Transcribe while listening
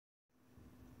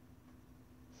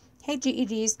Hey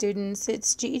GED students,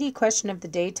 it's GED question of the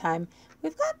day time.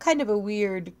 We've got kind of a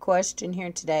weird question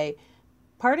here today.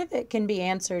 Part of it can be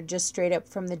answered just straight up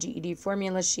from the GED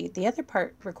formula sheet. The other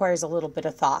part requires a little bit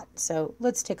of thought. So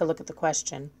let's take a look at the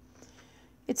question.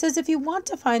 It says if you want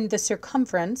to find the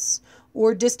circumference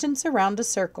or distance around a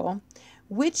circle,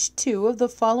 which two of the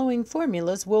following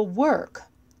formulas will work?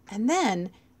 And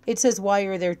then it says why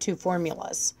are there two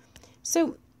formulas?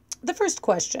 So the first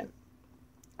question.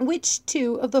 Which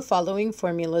two of the following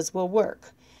formulas will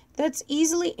work? That's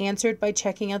easily answered by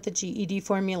checking out the GED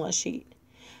formula sheet.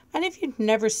 And if you've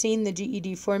never seen the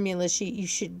GED formula sheet, you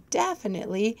should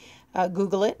definitely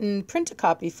Google it and print a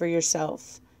copy for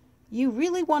yourself. You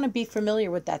really want to be familiar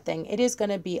with that thing. It is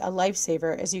going to be a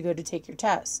lifesaver as you go to take your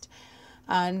test.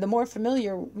 And the more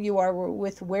familiar you are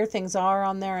with where things are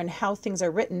on there and how things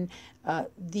are written,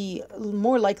 the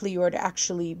more likely you are to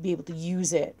actually be able to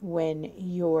use it when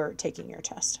you're taking your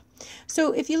test.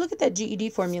 So if you look at that GED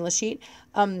formula sheet,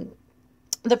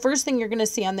 the first thing you're going to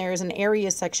see on there is an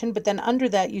area section, but then under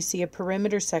that you see a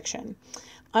perimeter section.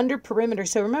 Under perimeter,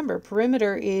 so remember,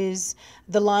 perimeter is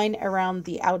the line around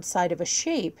the outside of a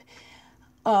shape.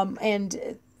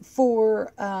 And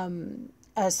for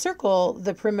a circle,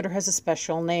 the perimeter has a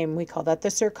special name. We call that the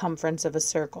circumference of a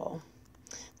circle.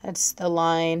 That's the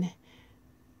line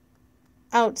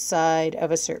outside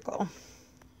of a circle.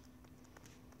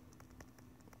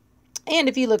 And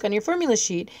if you look on your formula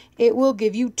sheet, it will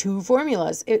give you two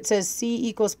formulas. It says C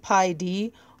equals pi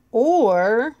d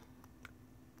or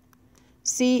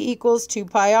C equals 2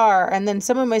 pi r. And then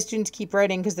some of my students keep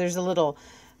writing because there's a little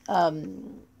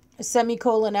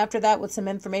semicolon after that with some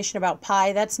information about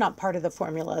pi. That's not part of the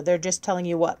formula. They're just telling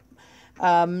you what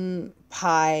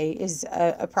pi is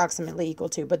approximately equal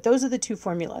to. But those are the two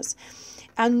formulas.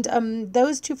 And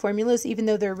those two formulas, even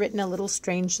though they're written a little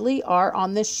strangely, are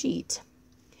on this sheet.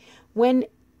 When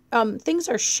things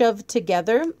are shoved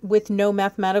together with no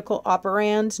mathematical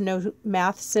operand, no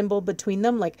math symbol between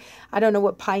them, like I don't know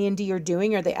what pi and d are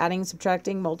doing. Are they adding,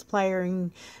 subtracting,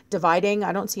 multiplying, dividing?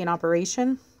 I don't see an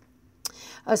operation.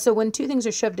 So when two things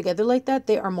are shoved together like that,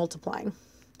 they are multiplying.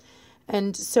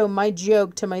 And so my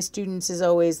joke to my students is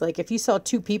always like, if you saw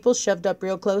two people shoved up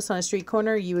real close on a street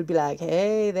corner, you would be like,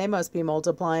 hey, they must be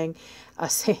multiplying.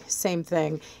 Same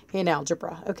thing in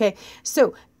algebra. Okay,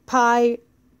 so pi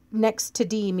next to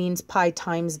d means pi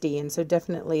times d, and so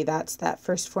definitely that's that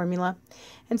first formula.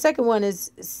 And second one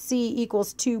is C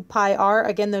equals 2 pi r.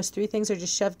 Again, those three things are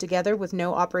just shoved together with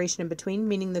no operation in between,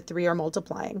 meaning the three are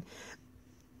multiplying.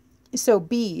 So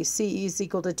B, C is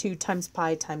equal to 2 times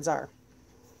pi times r.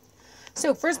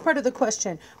 So first part of the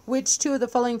question, which two of the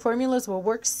following formulas will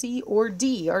work? C or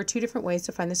D are two different ways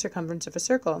to find the circumference of a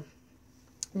circle.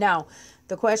 Now,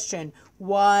 the question,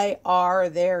 why are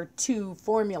there two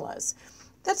formulas?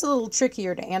 That's a little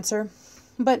trickier to answer,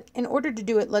 but in order to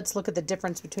do it, let's look at the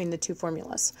difference between the two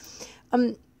formulas.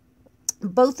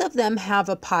 Both of them have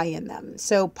a pi in them.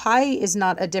 So pi is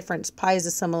not a difference, pi is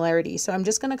a similarity. So I'm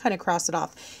just going to kind of cross it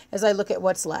off as I look at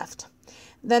what's left.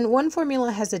 Then one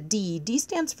formula has a d. D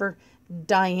stands for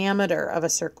diameter of a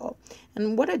circle.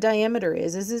 And what a diameter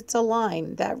is it's a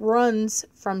line that runs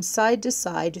from side to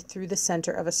side through the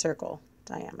center of a circle.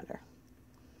 Diameter.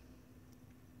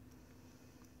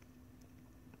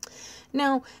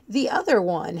 Now, the other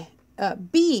one,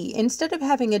 B, instead of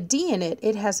having a D in it,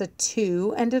 it has a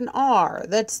 2 and an R.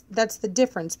 That's the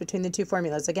difference between the two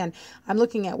formulas. Again, I'm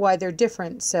looking at why they're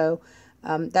different, so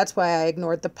that's why I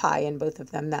ignored the pi in both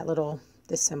of them.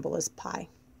 This symbol is pi.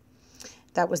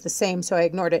 That was the same, so I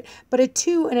ignored it. But a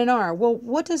 2 and an R, well,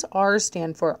 what does R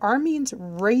stand for? R means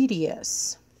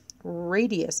radius.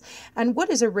 Radius. And what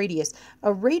is a radius?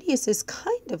 A radius is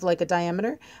kind of like a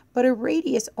diameter, but a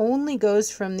radius only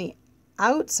goes from the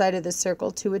outside of the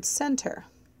circle to its center.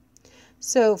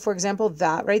 So, for example,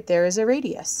 that right there is a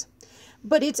radius.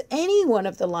 But it's any one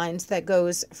of the lines that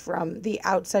goes from the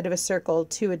outside of a circle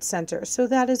to its center. So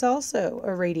that is also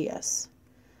a radius.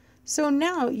 So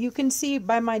now you can see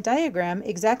by my diagram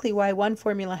exactly why one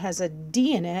formula has a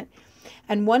D in it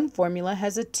and one formula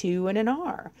has a 2 and an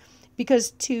R.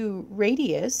 Because two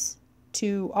radius,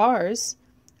 two R's,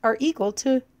 are equal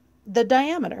to the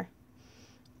diameter.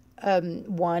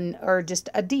 One or just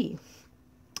a D.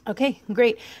 Okay,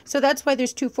 great. So that's why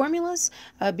there's two formulas,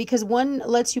 because one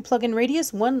lets you plug in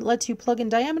radius, one lets you plug in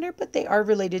diameter, but they are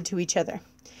related to each other.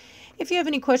 If you have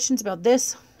any questions about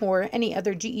this or any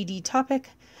other GED topic,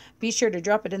 be sure to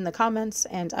drop it in the comments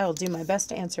and I'll do my best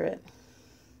to answer it.